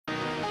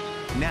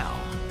Now,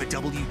 the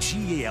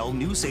WGAL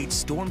News 8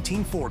 Storm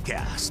Team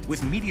forecast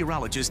with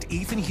meteorologist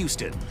Ethan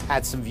Houston.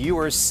 Had some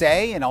viewers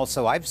say, and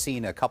also I've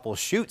seen a couple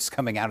shoots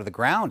coming out of the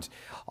ground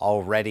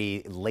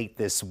already late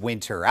this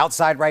winter.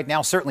 Outside right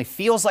now certainly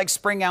feels like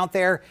spring out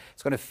there.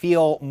 It's going to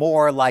feel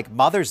more like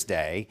Mother's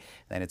Day.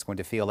 Then it's going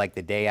to feel like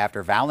the day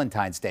after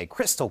Valentine's Day.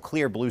 Crystal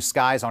clear blue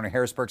skies on our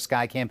Harrisburg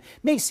Skycam.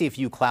 May see a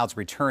few clouds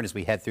return as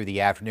we head through the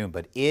afternoon,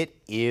 but it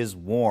is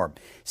warm.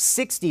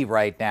 60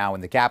 right now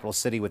in the capital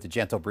city with a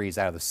gentle breeze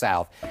out of the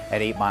south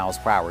at 8 miles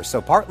per hour.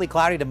 So partly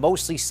cloudy to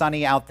mostly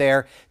sunny out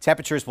there.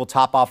 Temperatures will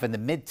top off in the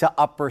mid to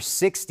upper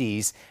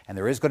 60s, and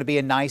there is going to be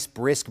a nice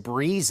brisk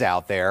breeze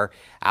out there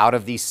out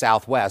of the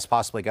southwest,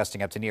 possibly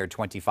gusting up to near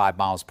 25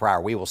 miles per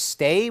hour. We will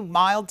stay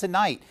mild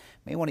tonight.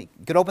 May want to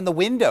get open the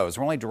windows.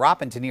 We're only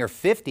dropping to near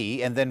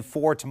 50, and then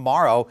for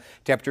tomorrow,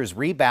 temperatures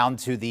rebound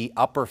to the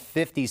upper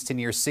 50s to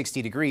near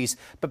 60 degrees,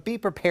 but be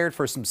prepared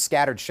for some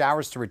scattered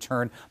showers to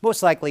return,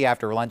 most likely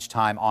after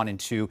lunchtime on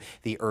into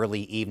the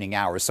early evening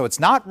hours. So it's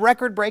not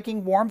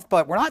record-breaking warmth,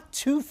 but we're not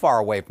too far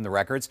away from the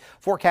records.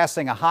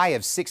 Forecasting a high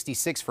of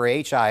 66 for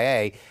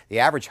HIA. The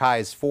average high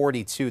is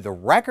 42. The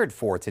record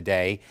for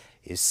today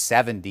is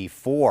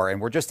 74,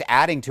 and we're just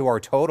adding to our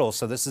total,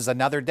 so this is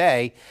another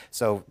day.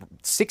 So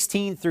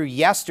 16 through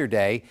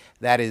yesterday,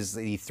 that is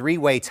the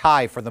three-way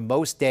tie for the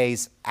most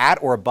days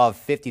at or above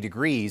 50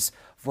 degrees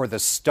for the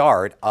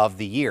start of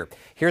the year.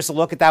 Here's a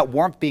look at that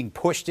warmth being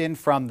pushed in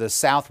from the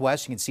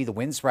southwest. You can see the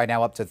winds right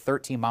now up to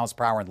 13 miles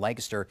per hour in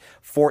Lancaster,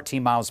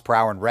 14 miles per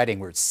hour in Reading.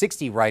 We're at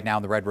 60 right now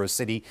in the Red Rose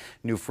City,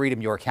 New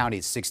Freedom, York County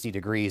at 60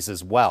 degrees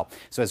as well.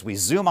 So as we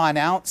zoom on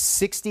out,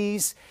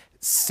 60s,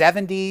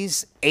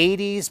 70s,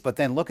 80s, but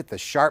then look at the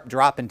sharp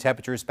drop in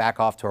temperatures back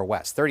off to our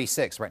west.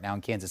 36 right now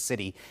in Kansas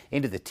City,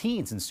 into the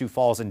teens in Sioux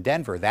Falls and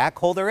Denver. That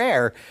colder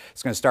air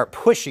is going to start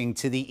pushing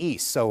to the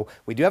east. So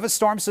we do have a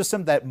storm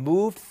system that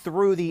moved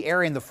through the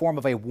area in the form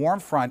of a warm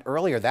front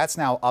earlier. That's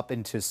now up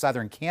into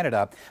southern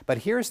Canada. But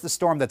here's the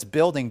storm that's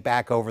building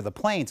back over the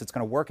plains. It's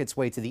going to work its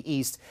way to the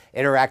east,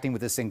 interacting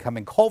with this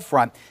incoming cold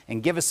front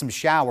and give us some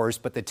showers.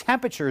 But the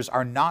temperatures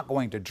are not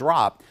going to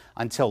drop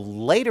until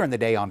later in the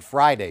day on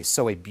Friday.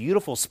 So a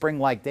beautiful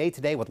spring-like day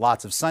today with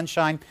lots of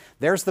sunshine.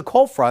 There's the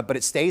cold front, but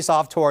it stays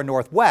off to our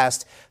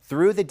northwest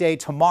through the day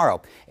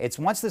tomorrow. It's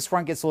once this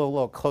front gets a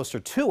little closer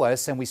to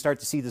us and we start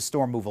to see the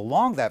storm move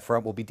along that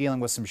front, we'll be dealing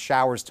with some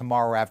showers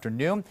tomorrow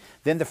afternoon.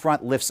 Then the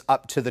front lifts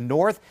up to the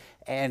north,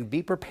 and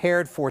be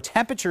prepared for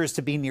temperatures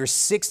to be near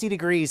 60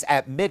 degrees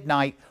at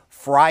midnight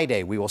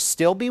Friday. We will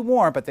still be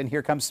warm, but then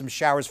here comes some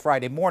showers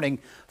Friday morning.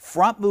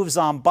 Front moves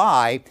on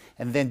by,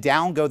 and then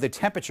down go the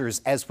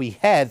temperatures as we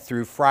head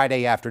through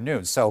Friday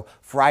afternoon. So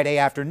Friday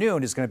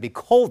afternoon is going to be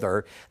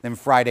colder than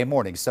Friday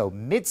morning. So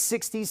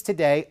mid-60s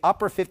today,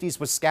 upper 50s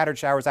with scattered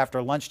showers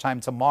after lunchtime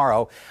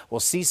tomorrow. We'll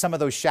see some of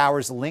those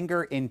showers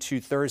linger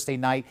into Thursday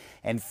night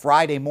and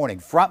Friday morning.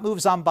 Front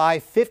moves on by,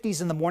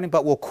 50s in the morning,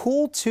 but will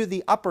cool to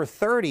the upper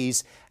 30s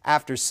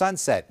after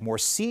sunset. More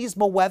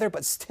seasonal weather,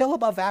 but still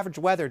above average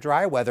weather.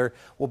 Dry weather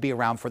will be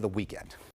around for the weekend.